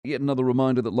Yet another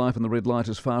reminder that life in the red light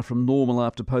is far from normal.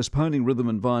 After postponing Rhythm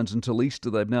and Vines until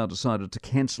Easter, they've now decided to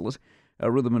cancel it.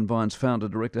 Our Rhythm and Vines founder,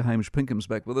 director Hamish Pinkham's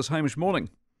back with us. Hamish, morning.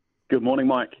 Good morning,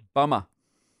 Mike. Bummer.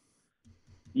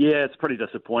 Yeah, it's pretty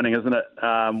disappointing, isn't it?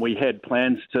 We had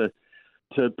plans to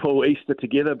pull Easter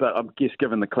together, but I guess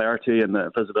given the clarity and the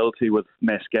visibility with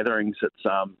mass gatherings,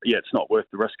 it's not worth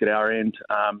the risk at our end.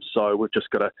 So we've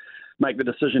just got to make the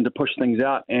decision to push things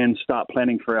out and start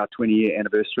planning for our 20-year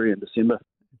anniversary in December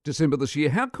this year.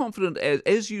 How confident,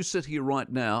 as you sit here right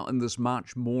now in this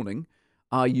March morning,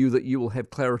 are you that you will have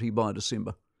clarity by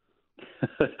December?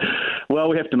 Well,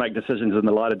 we have to make decisions in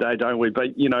the light of day, don't we? But,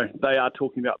 they are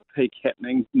talking about the peak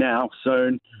happening now,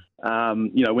 soon.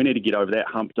 We need to get over that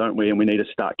hump, don't we? And we need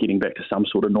to start getting back to some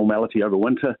sort of normality over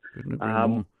winter.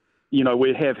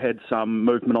 We have had some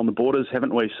movement on the borders,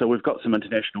 haven't we? So we've got some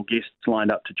international guests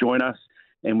lined up to join us,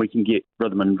 and we can get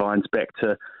Rhythm and Vines back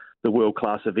to the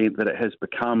world-class event that it has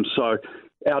become. So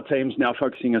our team's now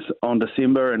focusing us on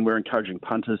December, and we're encouraging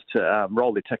punters to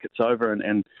roll their tickets over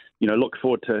and look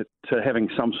forward to having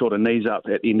some sort of knees up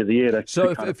at the end of the year.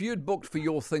 So if you'd booked for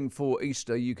your thing for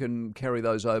Easter, you can carry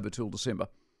those over till December?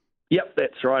 Yep,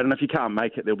 that's right. And if you can't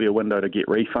make it, there'll be a window to get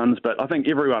refunds. But I think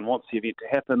everyone wants the event to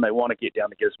happen. They want to get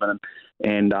down to Gisborne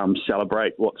and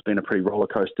celebrate what's been a pretty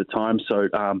rollercoaster time. So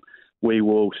we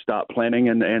will start planning,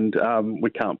 and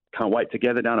we can't wait to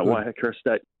gather down at Waiheke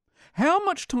Estate. How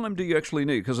much time do you actually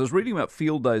need? Because I was reading about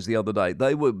field days the other day.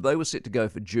 They were set to go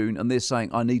for June, and they're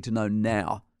saying, I need to know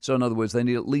now. So in other words, they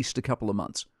need at least a couple of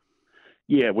months.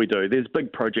 Yeah, we do. There's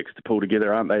big projects to pull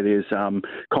together, aren't they? There's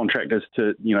contractors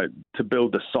to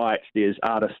build the sites. There's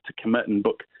artists to commit and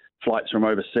book flights from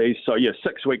overseas. So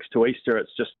 6 weeks to Easter.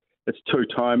 It's too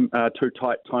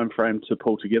tight time frame to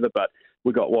pull together. But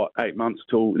we've got 8 months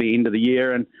till the end of the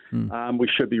year, and we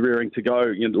should be rearing to go.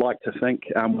 You'd like to think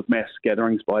with mass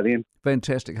gatherings by then.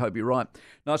 Fantastic. Hope you're right.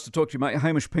 Nice to talk to you, mate.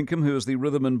 Hamish Pinkham, who is the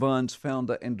Rhythm and Vines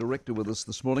founder and director, with us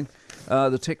this morning.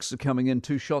 The texts are coming in.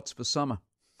 2 shots for summer.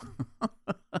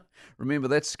 Remember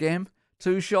that scam?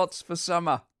 2 shots for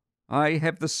summer. I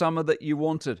have the summer that you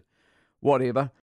wanted. Whatever.